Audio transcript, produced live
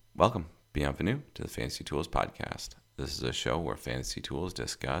Welcome, bienvenue to the Fantasy Tools Podcast. This is a show where fantasy tools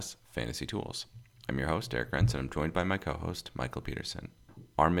discuss fantasy tools. I'm your host, Eric Rentz, and I'm joined by my co-host, Michael Peterson.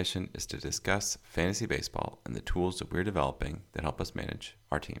 Our mission is to discuss fantasy baseball and the tools that we're developing that help us manage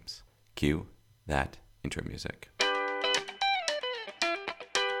our teams. Cue that intro music.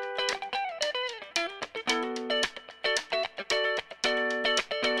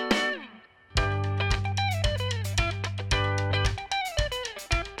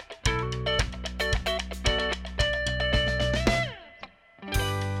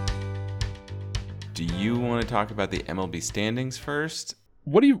 Do you want to talk about the MLB standings first?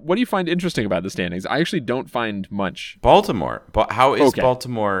 What do you find interesting about the standings? I actually don't find much. Baltimore. But how is Okay.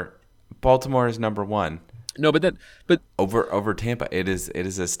 Baltimore? Baltimore is number one. No, but Over Tampa. It is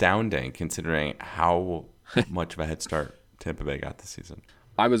astounding considering how much of a head start Tampa Bay got this season.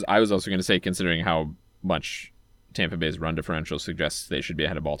 I was also going to say, considering how much Tampa Bay's run differential suggests, they should be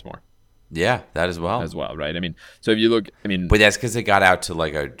ahead of Baltimore Yeah, that as well. right? I mean, so if you look, But that's because they got out to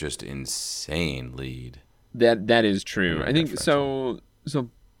like a just insane lead. that is true. Yeah, I think that's so.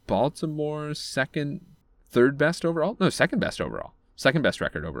 So Baltimore second best overall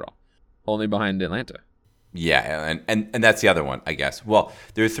record overall, only behind Atlanta. Yeah, and that's the other one, I guess. Well,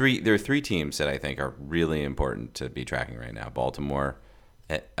 there are three teams that I think are really important to be tracking right now: Baltimore,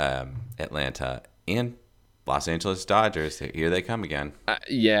 Atlanta, and Los Angeles Dodgers. Here they come again.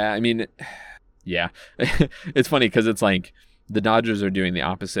 Yeah. It's funny because it's like the Dodgers are doing the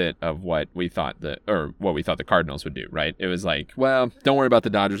opposite of what we thought the Cardinals would do, right? It was like, well, don't worry about the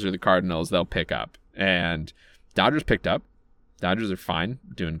Dodgers or the Cardinals; they'll pick up. And Dodgers picked up. Dodgers are fine,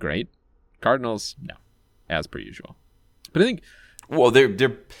 doing great. Cardinals, no, as per usual. But I think, well, they're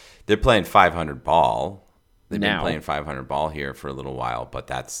playing 500 ball. They've been Now. playing 500 ball here for a little while, but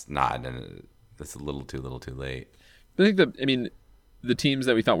that's a little too late. I think the teams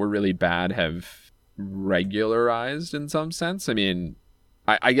that we thought were really bad have regularized in some sense. I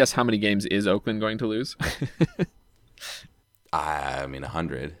guess how many games is Oakland going to lose?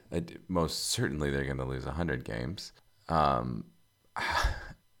 100. Most certainly they're going to lose 100 games.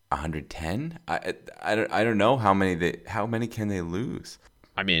 110? I don't know how many can they lose?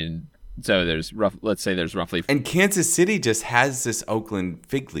 So let's say there's roughly. And Kansas City just has this Oakland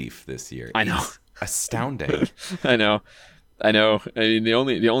fig leaf this year. I know. It's astounding. I know.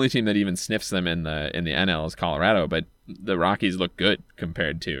 The only team that even sniffs them in the NL is Colorado, but the Rockies look good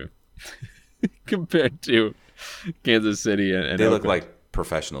compared to Kansas City and They look Oakland. like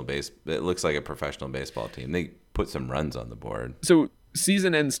professional base. It looks like a professional baseball team. They put some runs on the board. So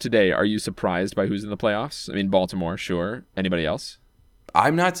season ends today. Are you surprised by who's in the playoffs? Baltimore, sure. Anybody else?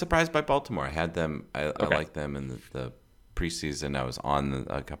 I'm not surprised by Baltimore. I had them. I Okay. like them in the preseason. I was on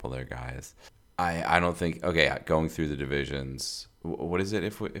a couple of their guys. I don't think. Okay, going through the divisions. What is it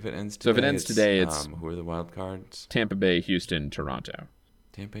if it ends today? So if it ends today, it's who are the wild cards? Tampa Bay, Houston, Toronto,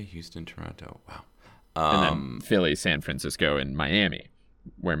 Tampa, Houston, Toronto. Wow. and then Philly, San Francisco, and Miami,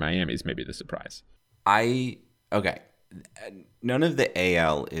 where Miami's maybe the surprise. Okay. None of the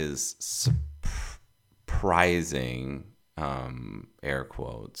AL is surprising. Air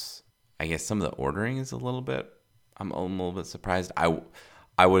quotes. I guess some of the ordering is a little bit. I'm a little bit surprised.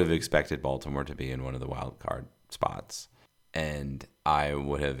 I would have expected Baltimore to be in one of the wild card spots, and I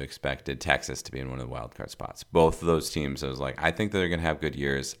would have expected Texas to be in one of the wild card spots. Both of those teams, I was like, I think they're going to have good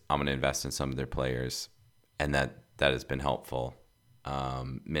years. I'm going to invest in some of their players, and that has been helpful.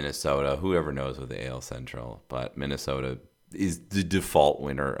 Minnesota, whoever knows with the AL Central, but Minnesota is the default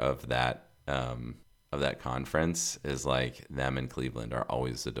winner of that conference. Is like them and Cleveland are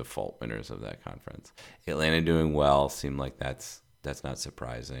always the default winners of that conference. Atlanta doing well seemed like that's not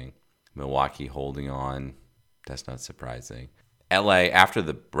surprising. Milwaukee holding on, that's not surprising. LA after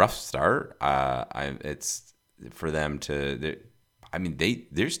the rough start, it's for them to.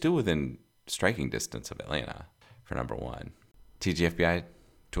 They're still within striking distance of Atlanta for number one. TGFBI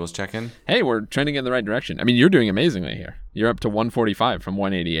tools check-in. Hey, we're trending in the right direction. You're doing amazingly here. You're up to 145 from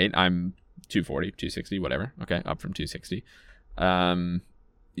 188. I'm 240, 260, whatever. Okay, up from 260.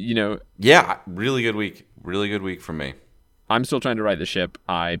 Yeah, really good week. Really good week for me. I'm still trying to right the ship.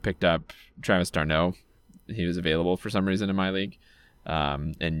 I picked up Travis d'Arnaud. He was available for some reason in my league.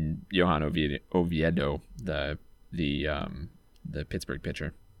 And Johan Oviedo, the Pittsburgh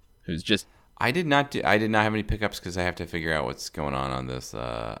pitcher, who's just. I did not have any pickups because I have to figure out what's going on this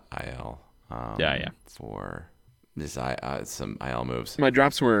IL. For this some IL moves. My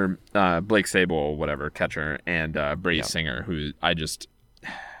drops were Blake Sable, whatever, catcher, and Brady Singer, who I just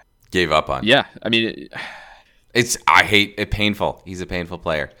gave up on. Yeah, I hate it. Painful. He's a painful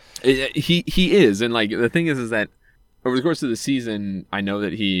player. He is, and like the thing is that over the course of the season, I know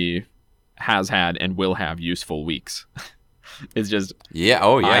that he has had and will have useful weeks. It's just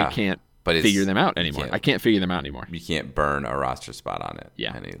I can't figure them out anymore. I can't figure them out anymore. You can't burn a roster spot on it.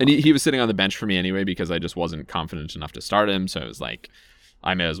 Yeah, and he was sitting on the bench for me anyway because I just wasn't confident enough to start him. So it was like,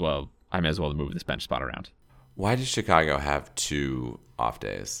 I may as well move this bench spot around. Why does Chicago have 2 off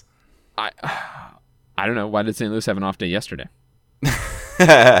days? I don't know. Why did St. Louis have an off day yesterday?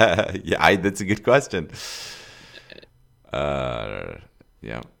 That's a good question.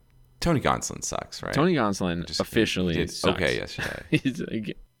 Yeah. Tony Gonsolin sucks, right? Tony Gonsolin officially sucks. Okay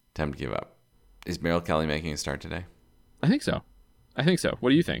yesterday. Time to give up. Is Merrill Kelly making a start today? I think so. What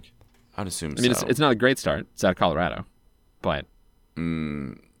do you think? I'd assume so. I mean, it's not a great start. It's out of Colorado. But...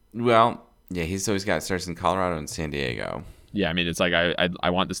 well, yeah, he's always got starts in Colorado and San Diego. Yeah, I mean, it's like I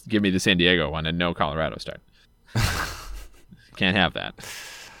want this. Give me the San Diego one and no Colorado start. Can't have that.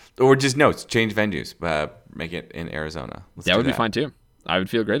 Or just change venues. Make it in Arizona. That would be fine too. I would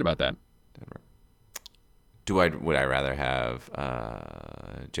feel great about that. Would I rather have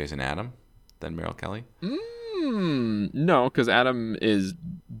Jason Adam than Merrill Kelly? No, because Adam is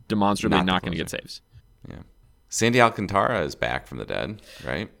demonstrably not going to get saves. Yeah. Sandy Alcantara is back from the dead,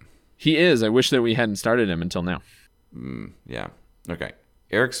 right? He is. I wish that we hadn't started him until now. Yeah. Okay.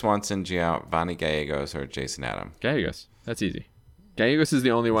 Eric Swanson, Giovanni Gallegos, or Jason Adam? Gallegos. That's easy. Gallegos is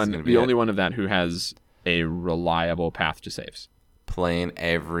the only one of that who has a reliable path to saves. Playing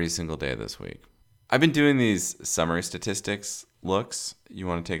every single day this week. I've been doing these summary statistics looks. You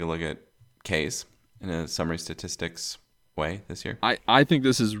want to take a look at K's in a summary statistics way this year? I think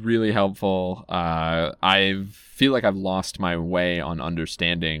this is really helpful. I feel like I've lost my way on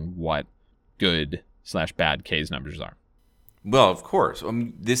understanding what good/bad K's numbers are. Well, of course.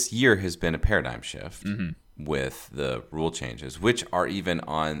 This year has been a paradigm shift with the rule changes, which are even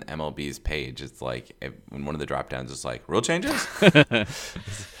on MLB's page. It's like when one of the drop downs is like, rule changes?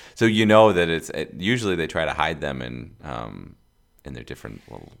 So you know that usually they try to hide them in their different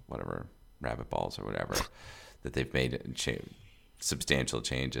little whatever rabbit balls or whatever that they've made substantial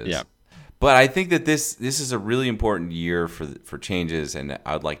changes. Yeah. But I think that this is a really important year for changes, and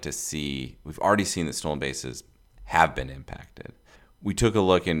I'd like to see. We've already seen that stolen bases have been impacted. We took a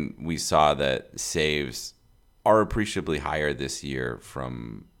look and we saw that saves are appreciably higher this year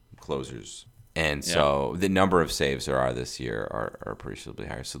from closers. And so the number of saves there are this year are appreciably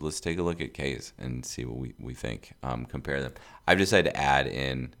higher. So let's take a look at K's and see what we think, compare them. I've decided to add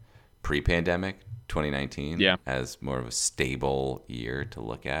in pre-pandemic 2019 as more of a stable year to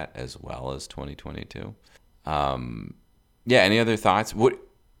look at, as well as 2022. Any other thoughts? What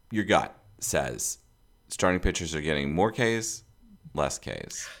your gut says? Starting pitchers are getting more Ks, less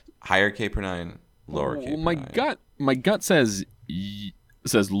Ks, higher K per nine, lower K per nine. My gut says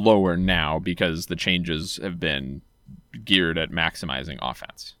lower now because the changes have been geared at maximizing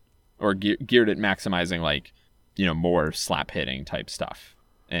offense, or geared at maximizing more slap hitting type stuff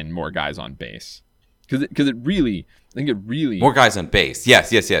and more guys on base. Because I think it really more guys on base.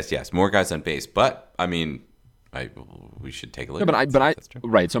 Yes. More guys on base. But I mean, we should take a look.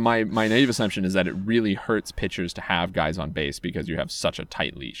 Right. So my naive assumption is that it really hurts pitchers to have guys on base because you have such a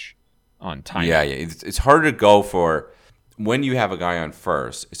tight leash on time. Yeah. It's harder to go for when you have a guy on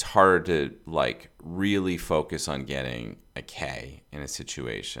first. It's harder to really focus on getting a K in a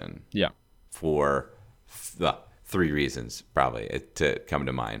situation. Yeah. For the 3 reasons probably to come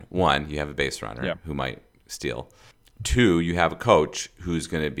to mind. 1, you have a base runner who might steal. 2, you have a coach who's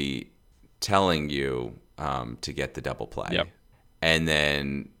going to be telling you to get the double play. Yep. And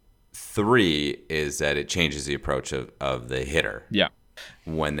then 3 is that it changes the approach of the hitter. Yeah.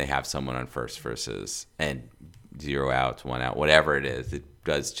 When they have someone on first versus and 0 outs, 1 out, whatever it is, it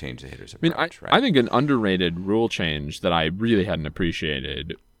does change the hitter's approach. I think an underrated rule change that I really hadn't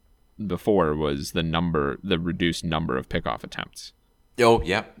appreciated before was the reduced number of pickoff attempts. Oh,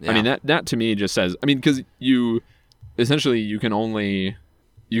 yeah. I mean, that to me just says, because you can only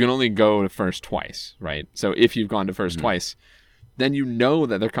go to first twice, right? So if you've gone to first twice, then you know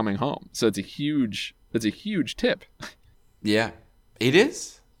that they're coming home. So it's a huge tip. Yeah, it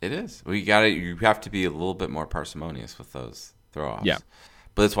is. It is. You have to be a little bit more parsimonious with those throw-offs. Yeah.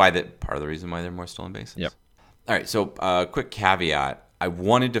 But that's why part of the reason why they're more stolen bases. Yep. All right. So quick caveat. I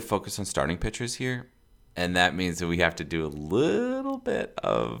wanted to focus on starting pitchers here, and that means that we have to do a little bit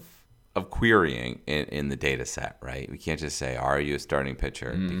of querying in the data set, right? We can't just say, are you a starting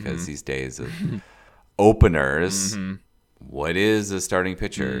pitcher? Because these days of openers, what is a starting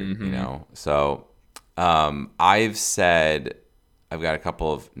pitcher? So I've said I've got a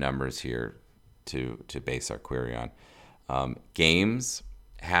couple of numbers here to base our query on. Games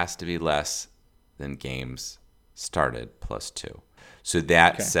has to be less than games started +2. So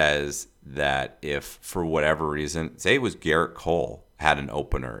that says that if for whatever reason, say it was Garrett Cole had an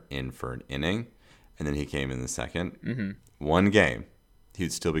opener in for an inning, and then he came in the second, one game,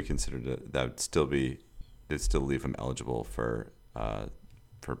 he'd still be considered. It'd still leave him eligible for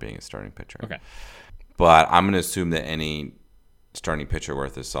being a starting pitcher. Okay. But I'm going to assume that any starting pitcher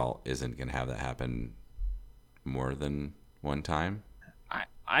worth of salt isn't going to have that happen more than one time.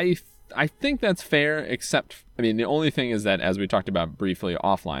 I think that's fair, except, I mean, the only thing is that, as we talked about briefly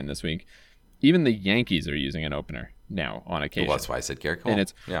offline this week, even the Yankees are using an opener now on occasion. Well, that's why I said Garrett Cole. And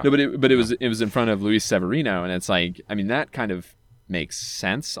it's it was in front of Luis Severino, and it's like, I mean, that kind of makes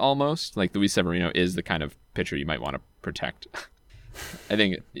sense almost. Like, Luis Severino is the kind of pitcher you might want to protect. I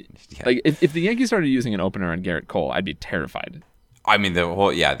think, like, if the Yankees started using an opener on Garrett Cole, I'd be terrified. I mean,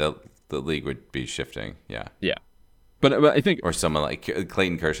 the league would be shifting. Yeah. Yeah. But I think, or someone like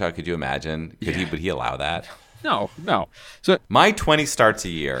Clayton Kershaw, could you imagine? Would he allow that? No. So my 20 starts a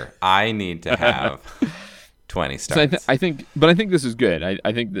year, I need to have 20 starts. So I think this is good.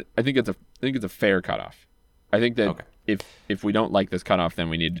 I think it's a fair cutoff. I think that if we don't like this cutoff,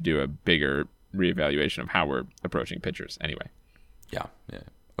 then we need to do a bigger reevaluation of how we're approaching pitchers. Anyway. Yeah.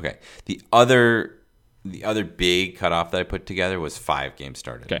 Okay. The other big cutoff that I put together was 5 games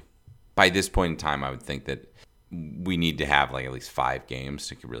started. Okay. By this point in time, I would think that we need to have like at least 5 games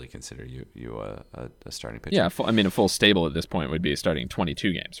to really consider you a starting pitcher. Yeah, a full stable at this point would be starting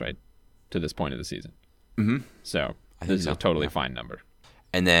 22 games, right? To this point of the season. Mm-hmm. So this is a totally fine number.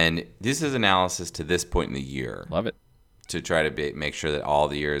 And then this is analysis to this point in the year. Love it. To try to make sure that all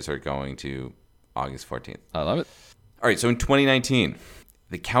the years are going to August 14th. I love it. All right, so in 2019,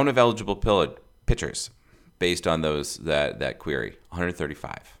 the count of eligible pitchers based on that query,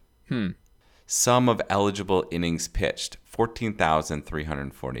 135. Sum of eligible innings pitched,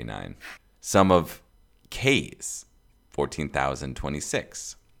 14,349. Sum of Ks,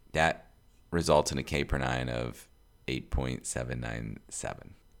 14,026. That results in a K per 9 of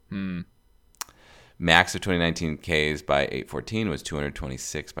 8.797. Max of 2019 Ks by 814 was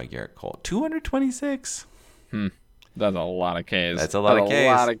 226 by Garrett Cole. 226? That's a lot of Ks. That's a lot of Ks. A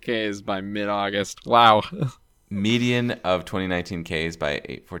lot of Ks by mid-August. Wow. Median of 2019 Ks by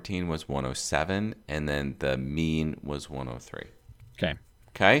 814 was 107, and then the mean was 103.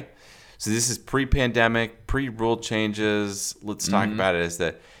 Okay? So this is pre-pandemic, pre-rule changes. Let's talk about it as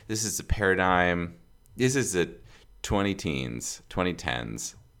this is a paradigm. This is a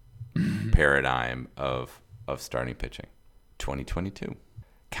 2010s paradigm of starting pitching. 2022.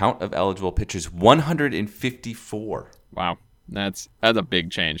 Count of eligible pitchers, 154. Wow. That's a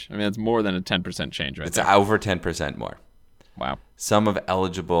big change. I mean, that's more than a 10% change right there. It's over 10% more. Wow. Sum of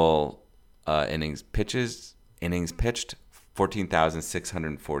eligible innings pitched,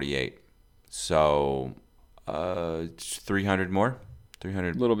 14,648. So 300 more?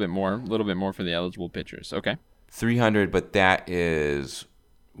 300. A little bit more for the eligible pitchers. Okay. 300, but that is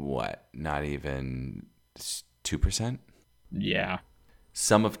what? Not even 2%? Yeah.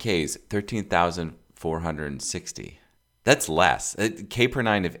 Sum of Ks, 13,460. That's less. K per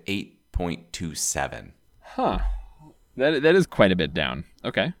 9 of 8.27. Huh. That is quite a bit down.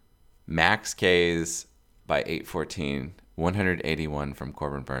 Okay. Max Ks by 814, 181 from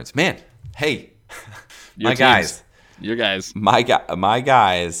Corbin Burns. Man, hey, my guys. Your guys. My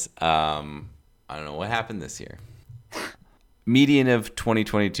guys. I don't know what happened this year. Median of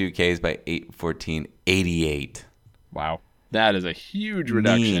 2022 Ks by 814, 88. Wow. That is a huge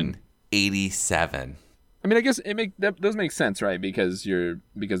reduction. Mean, 87. I mean, I guess that does make sense, right? Because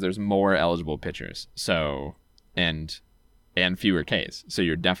there's more eligible pitchers, so and fewer Ks, so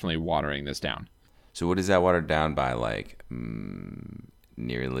you're definitely watering this down. So what is that watered down by? Like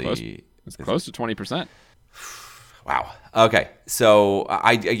nearly. It's close to 20%. Wow. Okay, so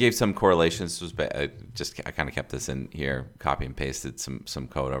I gave some correlations. I kind of kept this in here, copy and pasted some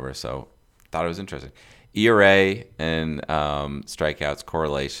code over, so thought it was interesting. ERA and strikeouts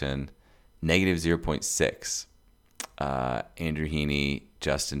correlation. -0.6. Andrew Heaney,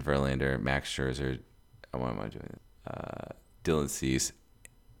 Justin Verlander, Max Scherzer, what am I doing? Dylan Cease,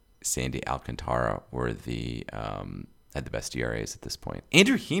 Sandy Alcantara were had the best ERAs at this point.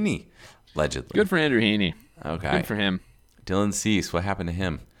 Andrew Heaney, allegedly. Good for Andrew Heaney. Okay. Good for him. Dylan Cease, what happened to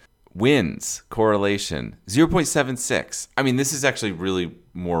him? Wins correlation 0.76. I mean, this is actually really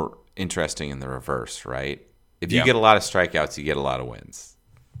more interesting in the reverse, right? If you get a lot of strikeouts, you get a lot of wins.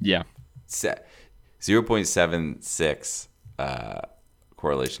 Yeah. 0.76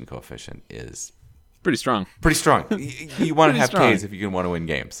 correlation coefficient is pretty strong. Pretty strong. You want to have strong. Ks if you can want to win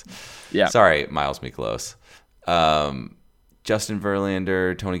games. Yeah. Sorry, Miles Mikolas. Justin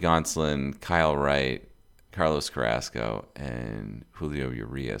Verlander, Tony Gonsolin, Kyle Wright, Carlos Carrasco and Julio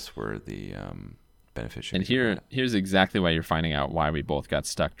Urias were the beneficiaries. And here's exactly why you're finding out why we both got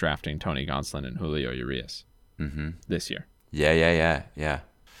stuck drafting Tony Gonsolin and Julio Urias this year. Yeah.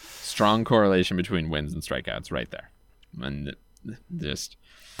 Strong correlation between wins and strikeouts right there. And just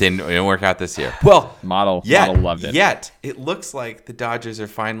didn't work out this year. Well, model loved it. Yet it looks like the Dodgers are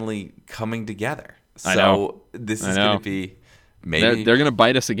finally coming together. I know. This is going to be maybe they're going to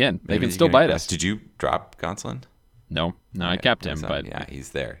bite us again. They can still bite us. Did you drop Gonsolin? No, I kept him, but yeah,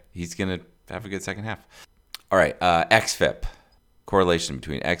 he's there. He's going to have a good second half. All right, xFIP correlation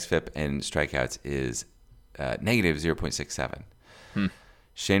between xFIP and strikeouts is negative 0.67.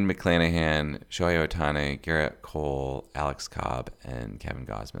 Shane McClanahan, Shohei Ohtani, Garrett Cole, Alex Cobb, and Kevin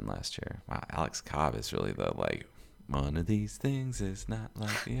Gausman last year. Wow, Alex Cobb is really the one of these things is not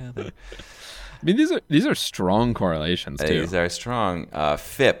like the other. I mean, these are strong correlations too. These are strong.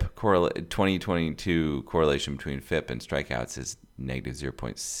 FIP 2022 correlation between FIP and strikeouts is negative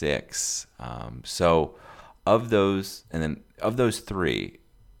 0.6. So of those three,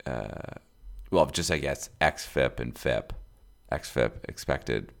 just I guess xFIP and FIP. xFIP,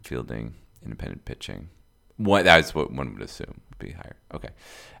 expected fielding, independent pitching. That's what one would assume would be higher. Okay.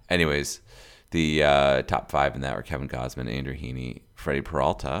 Anyways, the top five in that were Kevin Gausman, Andrew Heaney, Freddie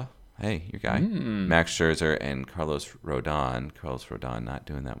Peralta. Hey, your guy. Max Scherzer and Carlos Rodon. Carlos Rodon not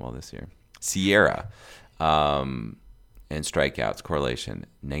doing that well this year. Sierra and strikeouts correlation,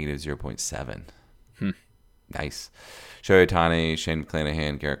 negative 0.7. Nice. Shohei Ohtani, Shane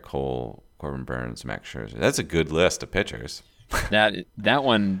McClanahan, Garrett Cole, Corbin Burns, Max Scherzer. That's a good list of pitchers. That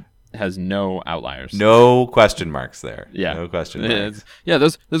one has no outliers. No question marks there. Yeah. No question marks. Yeah,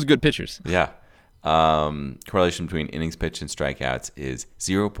 those are good pitchers. Yeah. Correlation between innings pitched and strikeouts is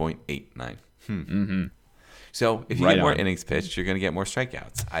 0.89. So if you get more innings pitched, you're going to get more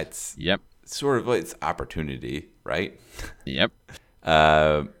strikeouts. It's it's opportunity, right? Yep.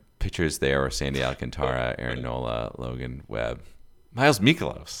 Pitchers there are Sandy Alcantara, Aaron Nola, Logan Webb, Miles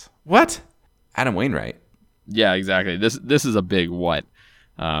Mikolas. What? Adam Wainwright. Yeah, exactly. This is a big what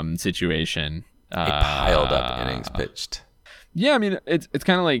situation. Piled up innings pitched. Yeah, I mean it's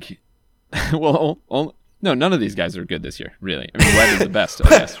kind of like, well, no, none of these guys are good this year, really. I mean, Webb is the best, I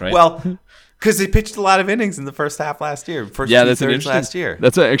guess, right? Well, because they pitched a lot of innings in the first half last year. Two-thirds last year.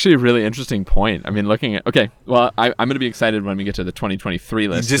 That's actually a really interesting point. I mean, looking at I'm going to be excited when we get to the 2023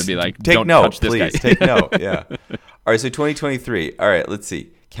 list to be like, don't touch this guy. Take note. Yeah. All right, so 2023. All right, let's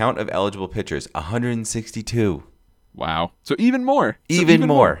see. Count of eligible pitchers, 162. Wow. So even more. Even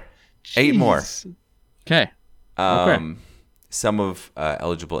more. 8 more. Okay. Some of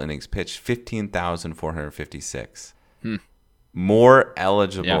eligible innings pitched, 15,456. More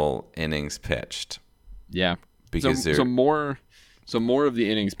eligible innings pitched. Yeah. Because so more of the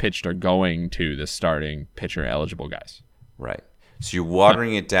innings pitched are going to the starting pitcher eligible guys. Right. So you're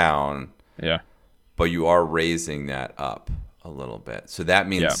watering it down. Yeah. But you are raising that up a little bit. So that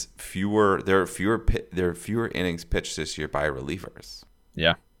means there are fewer innings pitched this year by relievers.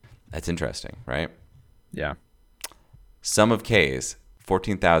 Yeah. That's interesting, right? Yeah. Sum of Ks,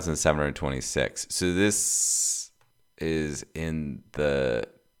 14,726. So this is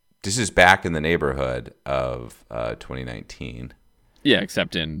back in the neighborhood of 2019. Yeah,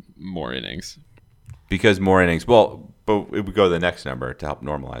 except in more innings. Because more innings. Well, but it would go to the next number to help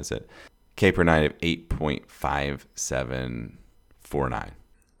normalize it. K per 9 of 8.5749.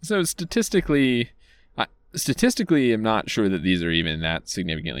 So statistically, I'm not sure that these are even that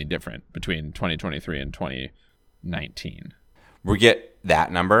significantly different between 2023 and 2019. We get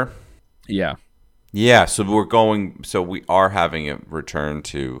that number? Yeah. Yeah, so we are having a return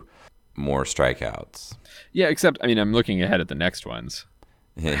to more strikeouts. Yeah, except, I mean, I'm looking ahead at the next ones.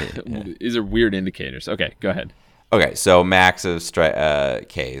 These are weird indicators. Okay, go ahead. Okay, so max of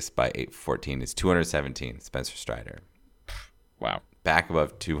Ks by 814 is 217, Spencer Strider. Wow. Back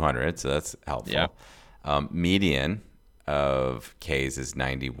above 200, so that's helpful. Yeah. Median of Ks is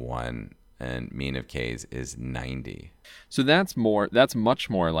 91, and mean of Ks is 90. So that's much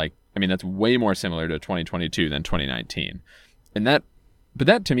more like, I mean, that's way more similar to 2022 than 2019. But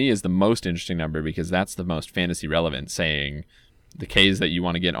that to me is the most interesting number because that's the most fantasy relevant, saying the Ks that you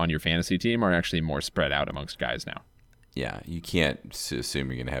want to get on your fantasy team are actually more spread out amongst guys now. Yeah, you can't assume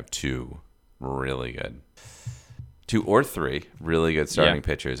you're going to have two or three really good starting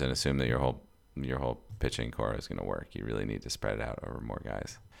pitchers and assume that your whole pitching core is going to work. You really need to spread it out over more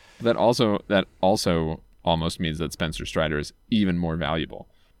guys. That also almost means that Spencer Strider is even more valuable.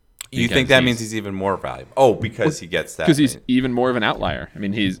 You think that means he's even more valuable? Oh, because he gets that. Because he's even more of an outlier. I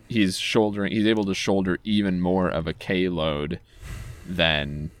mean, he's able to shoulder even more of a K load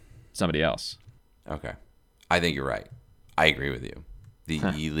than somebody else. Okay. I think you're right. I agree with you. The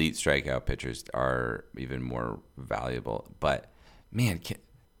elite strikeout pitchers are even more valuable. But, man,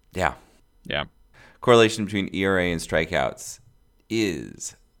 yeah. Correlation between ERA and strikeouts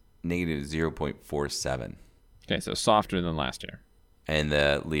is negative 0.47. Okay, so softer than last year. And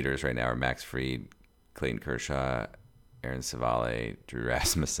the leaders right now are Max Fried, Clayton Kershaw, Aaron Savale, Drew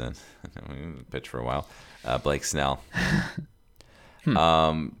Rasmussen. Pitch for a while. Blake Snell.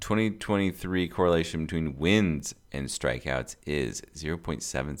 2023 correlation between wins and strikeouts is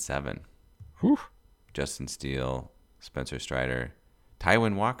 0.77. Whew. Justin Steele, Spencer Strider,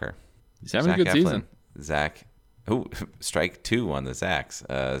 Tywin Walker. He's having a good season. Zach. Oh, strike 2 on the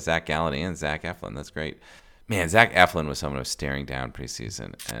Zachs. Zach Gallen and Zach Eflin. That's great. Man, Zach Eflin was someone I was staring down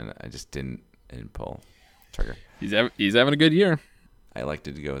preseason, and I just didn't pull trigger. He's having a good year. I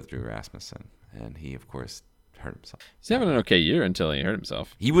elected to go with Drew Rasmussen, and he, of course, hurt himself. He's having an okay year until he hurt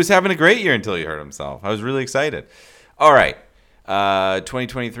himself. He was having a great year until he hurt himself. I was really excited. All right.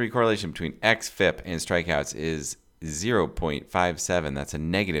 2023 correlation between xFIP and strikeouts is 0.57. That's a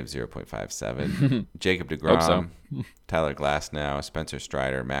negative 0.57. Jacob deGrom, Tyler Glasnow, Spencer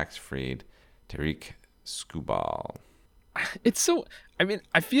Strider, Max Fried, Tariq Skubal.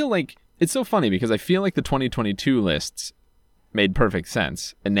 I feel like it's so funny because I feel like the 2022 lists made perfect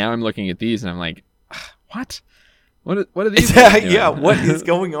sense. And now I'm looking at these and I'm like, what? What are these? Yeah, what is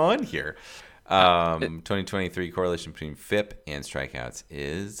going on here? 2023 correlation between FIP and strikeouts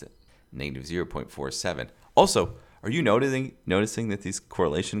is negative 0.47. Also, are you noticing that these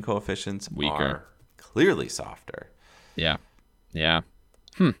correlation coefficients are clearly softer? Yeah.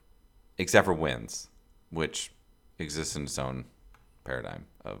 Except for wins, which exists in its own paradigm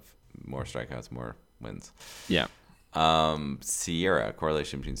of more strikeouts, more wins. Yeah. Sierra,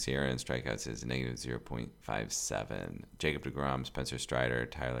 correlation between Sierra and strikeouts is negative 0.57. Jacob deGrom, Spencer Strider,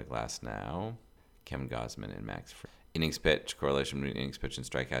 Tyler Glasnow, Kevin Gausman, and Max Fried. Innings pitch, correlation between innings pitch and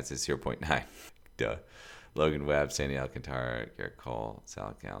strikeouts is 0.9. Duh. Logan Webb, Sandy Alcantara, Garrett Cole,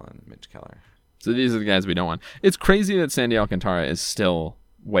 Sal Gallen, Mitch Keller. So these are the guys we don't want. It's crazy that Sandy Alcantara is still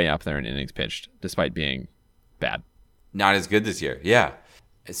way up there in innings pitched, despite being bad. Not as good this year. Yeah.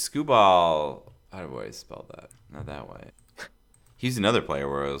 Skubal, how do I spell that? Not that way. He's another player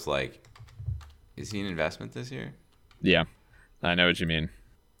where I was like, is he an investment this year? Yeah, I know what you mean.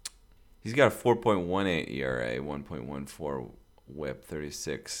 He's got a 4.18 ERA, 1.14 whip,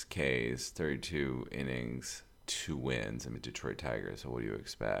 36 Ks, 32 innings, 2 wins. I'm a Detroit Tiger, so what do you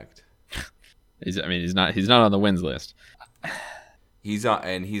expect? He's not on the wins list. He's on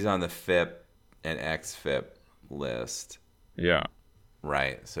the FIP and xFIP list. Yeah.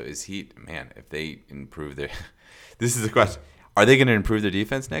 Right. So is he, man, if they improve their this is the question. Are they going to improve their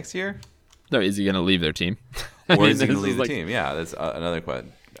defense next year? No, is he going to leave their team? Or is he going to leave the team? Yeah, that's another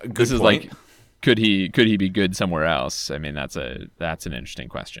question. Good point. Like, could he be good somewhere else? I mean, that's an interesting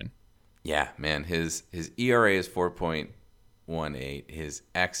question. Yeah, man, his ERA is 4.18. His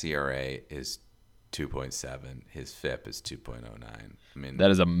xERA is 2.7. His FIP is 2.09. I mean,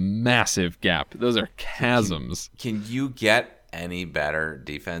 that is a massive gap. Those are chasms. Can you get any better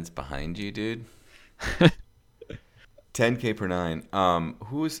defense behind you, dude? 10K per 9.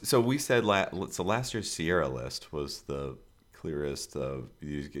 So we said last year's Sierra list was the clearest of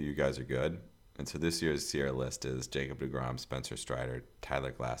you guys are good. And so this year's Sierra list is Jacob deGrom, Spencer Strider,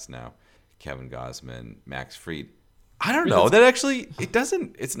 Tyler Glasnow, Kevin Gausman, Max Fried. I don't know. That actually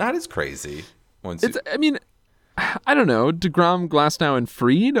it's not as crazy. I don't know. DeGrom, Glasnow, and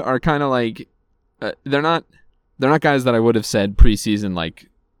Fried are kind of like they're not guys that I would have said preseason like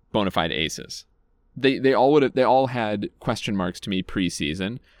bona fide aces. They all had question marks to me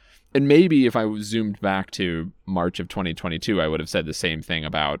preseason. And maybe if I zoomed back to March of 2022, I would have said the same thing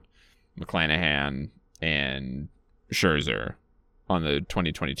about McClanahan and Scherzer on the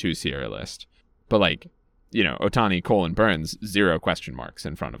 2022 Sierra list. But Ohtani, Cole, and Burns, 0 question marks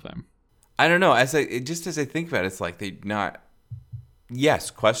in front of them. I don't know. As I think about it, it's like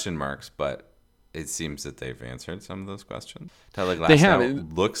yes, question marks, but it seems that they've answered some of those questions. Tyler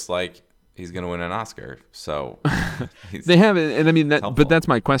Glasnow looks like he's going to win an Oscar. So they have it. And I mean, but that's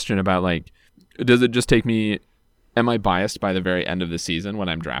my question about does it just take me, am I biased by the very end of the season when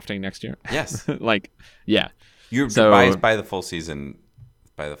I'm drafting next year? Yes. Yeah. You're biased by the full season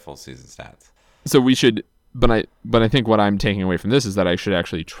stats. So we should, but I think what I'm taking away from this is that I should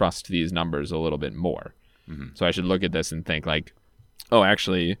actually trust these numbers a little bit more. Mm-hmm. So I should look at this and think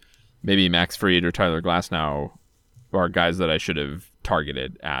actually maybe Max Fried or Tyler Glasnow are guys that I should have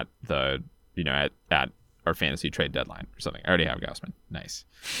targeted at the, at our fantasy trade deadline or something. I already have Gausman. Nice.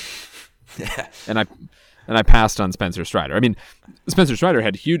 Yeah. And And I passed on Spencer Strider. I mean, Spencer Strider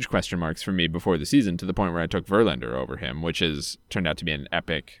had huge question marks for me before the season to the point where I took Verlander over him, which has turned out to be an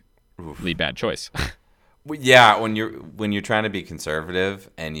epically bad choice. Yeah, when you're trying to be conservative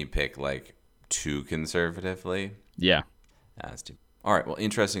and you pick like too conservatively. Yeah. That's too. All right, well,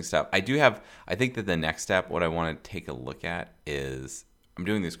 interesting stuff. I think that the next step, what I want to take a look at is I'm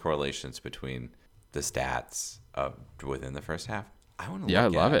doing these correlations between the stats within the first half. I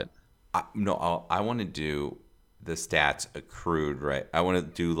love it. I want to do the stats accrued, right? I want to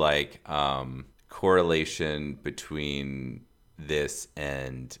do like correlation between this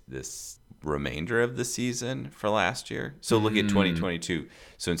and this remainder of the season for last year. So look at 2022.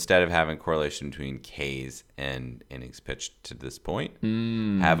 So instead of having correlation between Ks and innings pitched to this point,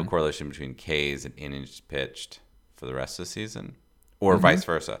 have a correlation between Ks and innings pitched for the rest of the season, or vice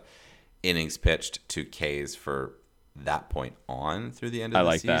versa, innings pitched to Ks for that point on through the end of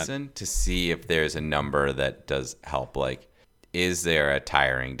the season, to see if there's a number that does help. Like, is there a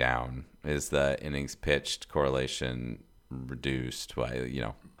tiring down? Is the innings pitched correlation reduced by,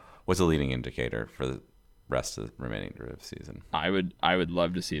 what's a leading indicator for the rest of the remaining derivative season? I would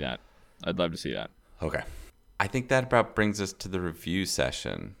love to see that. I'd love to see that. Okay. I think that about brings us to the review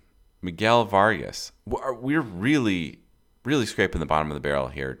session. Miguel Vargas. We're really, really scraping the bottom of the barrel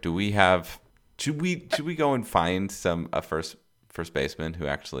here. Should we go and find a first baseman who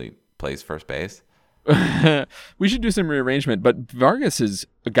actually plays first base? We should do some rearrangement, but Vargas is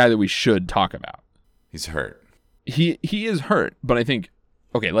a guy that we should talk about. He's hurt. He is hurt, but I think,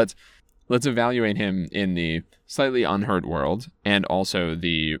 okay, let's evaluate him in the slightly unhurt world and also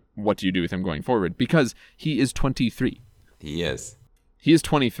the what do you do with him going forward, because he is 23. He is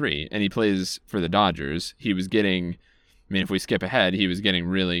 23 and he plays for the Dodgers. He was getting, if we skip ahead, he was getting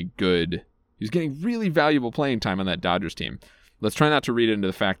really good. He was getting really valuable playing time on that Dodgers team. Let's try not to read into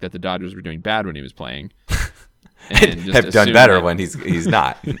the fact that the Dodgers were doing bad when he was playing. And have done better when he's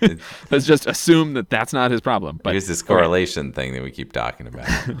not. Let's just assume that that's not his problem. But here's this correlation thing that we keep talking about.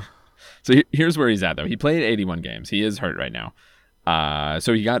 So here's where he's at, though. He played 81 games. He is hurt right now.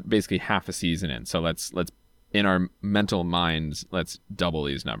 So he got basically half a season in. So let's in our mental minds, let's double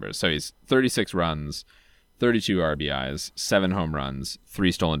these numbers. So he's 36 runs, 32 RBIs, 7 home runs,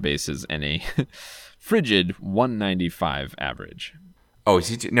 3 stolen bases, and a frigid 195 average. Oh,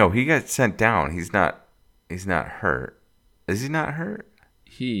 he got sent down. He's not hurt. Is he not hurt?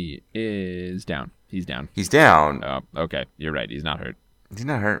 He is down. He's down. He's down. Oh, okay. You're right. He's not hurt. He's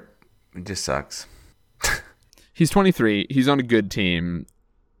not hurt. It just sucks. He's 23. He's on a good team.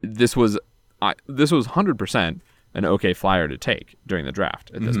 This was 100% an okay flyer to take during the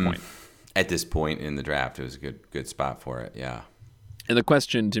draft at this point. At this point in the draft, it was a good spot for it, yeah. And the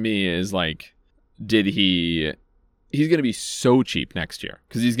question to me is, like, he's going to be so cheap next year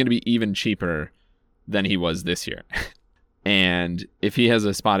because he's going to be even cheaper than he was this year. And if he has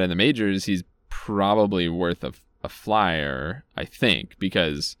a spot in the majors, he's probably worth a flyer, I think,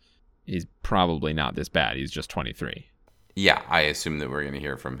 because he's probably not this bad. He's just 23. Yeah, I assume that we're going to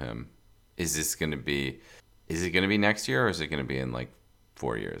hear from him. Is it going to be next year, or is it going to be in like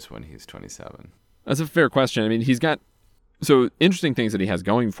 4 years when he's 27? That's a fair question. He's got interesting things that he has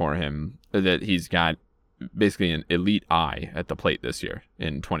going for him, that he's got basically an elite eye at the plate this year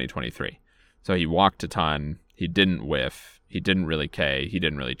in 2023. So he walked a ton. He didn't whiff. He didn't really K. He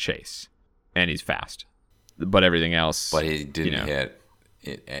didn't really chase. And he's fast. But everything else... But he didn't hit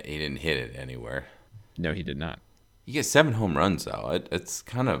it. He didn't hit it anywhere. No, he did not. He gets 7 home runs, though. That's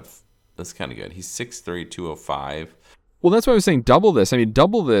kind of good. He's 6'3", 205. Well, that's why I was saying double this.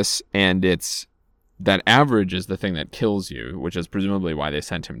 Double this, and it's... That average is the thing that kills you, which is presumably why they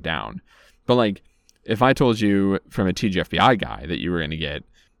sent him down. But, like, if I told you from a TGFBI guy that you were going to get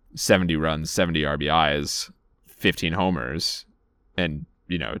 70 runs, 70 RBIs, 15 homers, and,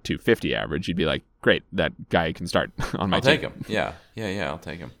 250 average, you'd be like, great, that guy can start on my team. I'll take him. Yeah, I'll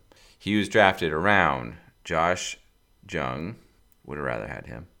take him. He was drafted around Josh Jung. Would have rather had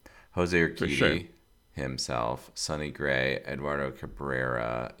him. Jose Urquidy himself, Sonny Gray, Eduardo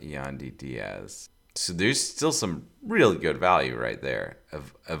Cabrera, Yandy Diaz. So there's still some really good value right there.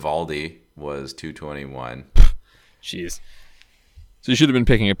 Evaldi was 221. Jeez. So you should have been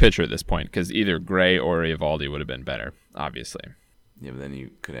picking a pitcher at this point, because either Gray or Evaldi would have been better, obviously. Yeah, but then you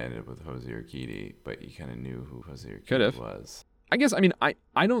could have ended up with Jose Urquidy, but you kind of knew who Jose Urquidy was. I guess,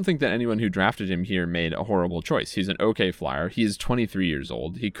 I don't think that anyone who drafted him here made a horrible choice. He's an okay flyer. He's 23 years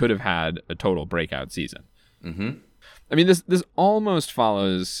old. He could have had a total breakout season. Mm-hmm. This almost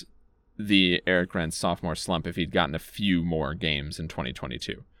follows the Eric Rentz sophomore slump if he'd gotten a few more games in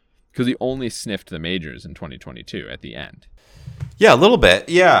 2022. Because he only sniffed the majors in 2022 at the end. Yeah, a little bit.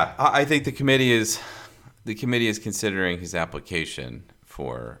 Yeah, I think the committee is the committee is considering his application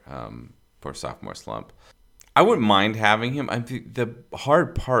for sophomore slump. I wouldn't mind having him. I think the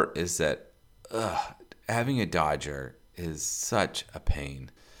hard part is that having a Dodger is such a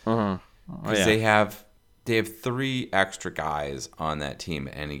pain. Because they have 3 extra guys on that team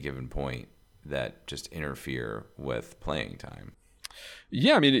at any given point that just interfere with playing time.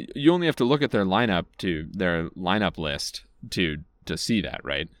 Yeah, I mean, you only have to look at their lineup list to see that,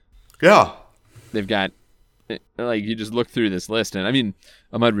 right? Yeah. They've got, like, you just look through this list, and I mean,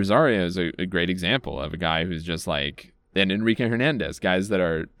 Ahmed Rosario is a great example of a guy who's just like, and Enrique Hernandez, guys that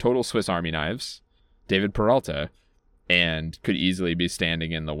are total Swiss Army knives, David Peralta, and could easily be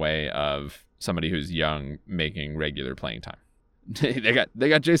standing in the way of somebody who's young making regular playing time. They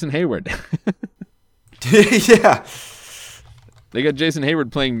got Jason Hayward. Yeah. They got Jason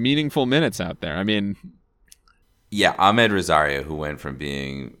Hayward playing meaningful minutes out there. I mean, yeah, Ahmed Rosario, who went from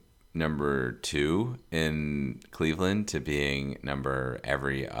being number 2 in Cleveland to being number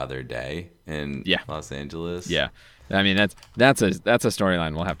every other day in Los Angeles. Yeah. I mean, that's a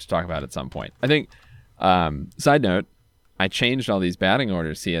storyline we'll have to talk about at some point. I think, side note, I changed all these batting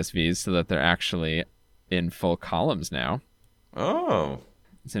order CSVs so that they're actually in full columns now. Oh.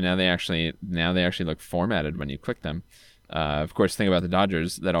 So now they actually look formatted when you click them. Of course, the thing about the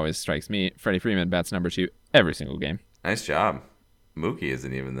Dodgers that always strikes me, Freddie Freeman bats number 2 every single game. Nice job. Mookie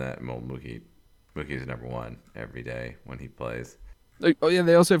isn't even that. Well, Mookie's number 1 every day when he plays. Oh yeah,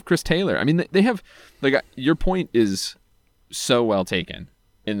 they also have Chris Taylor. I mean, they have, like, your point is so well taken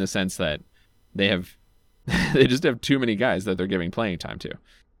in the sense that they just have too many guys that they're giving playing time to.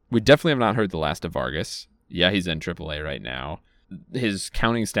 We definitely have not heard the last of Vargas. Yeah, he's in AAA right now. His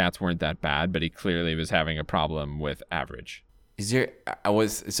counting stats weren't that bad, but he clearly was having a problem with average.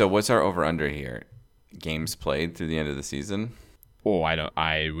 What's our over under here? Games played through the end of the season? Oh,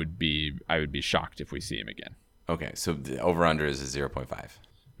 I would be shocked if we see him again. Okay, so the over under is a 0.5. I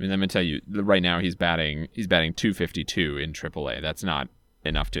mean, let me tell you, right now he's batting 252 in AAA. That's not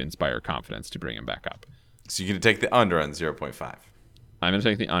enough to inspire confidence to bring him back up. So you're going to take the under on 0.5. I'm going to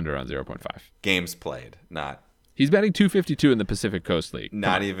take the under on 0.5. Games played, not. He's batting 252 in the Pacific Coast League.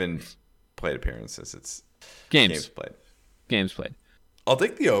 Not even plate appearances. It's games played. Games played. I'll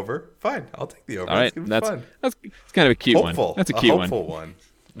take the over. Fine, I'll take the over. All right, that's fun. That's kind of a cute hopeful. one. That's a cute hopeful one.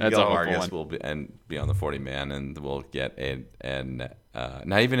 That's Miguel a hopeful Vargas one. will be on the 40-man, and we'll get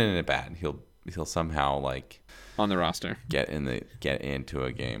not even in a bat. He'll somehow like on the roster get into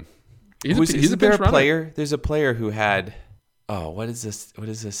a game. He's a bench runner. Player. There's a player who had. Oh, what is this? What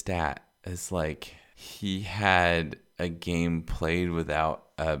is this stat? It's like he had a game played without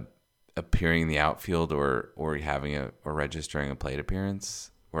appearing in the outfield or having or registering a plate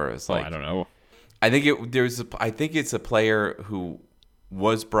appearance. Where it's like I don't know. I think it's a player who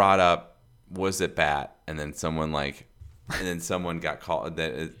was brought up, was at bat, and then someone got called.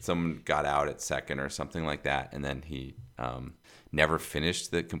 Someone got out at second or something like that, and then he never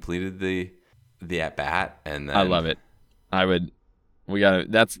completed the at bat. And then, I love it.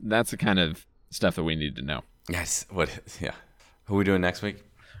 That's the kind of stuff that we need to know. Yes. Yeah. Who are we doing next week?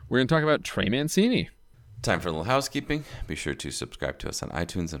 We're going to talk about Trey Mancini. Time for a little housekeeping. Be sure to subscribe to us on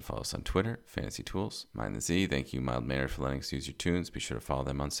iTunes and follow us on Twitter, Fantasy Tools, Mind the Z. Thank you, Mild Mannered, for letting us use your tunes. Be sure to follow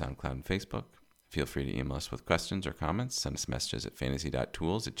them on SoundCloud and Facebook. Feel free to email us with questions or comments. Send us messages at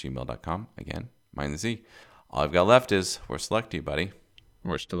fantasy.tools@gmail.com. Again, Mind the Z. All I've got left is worst luck to you, buddy.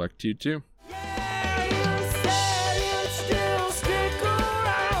 Worst luck to you, too. Yeah!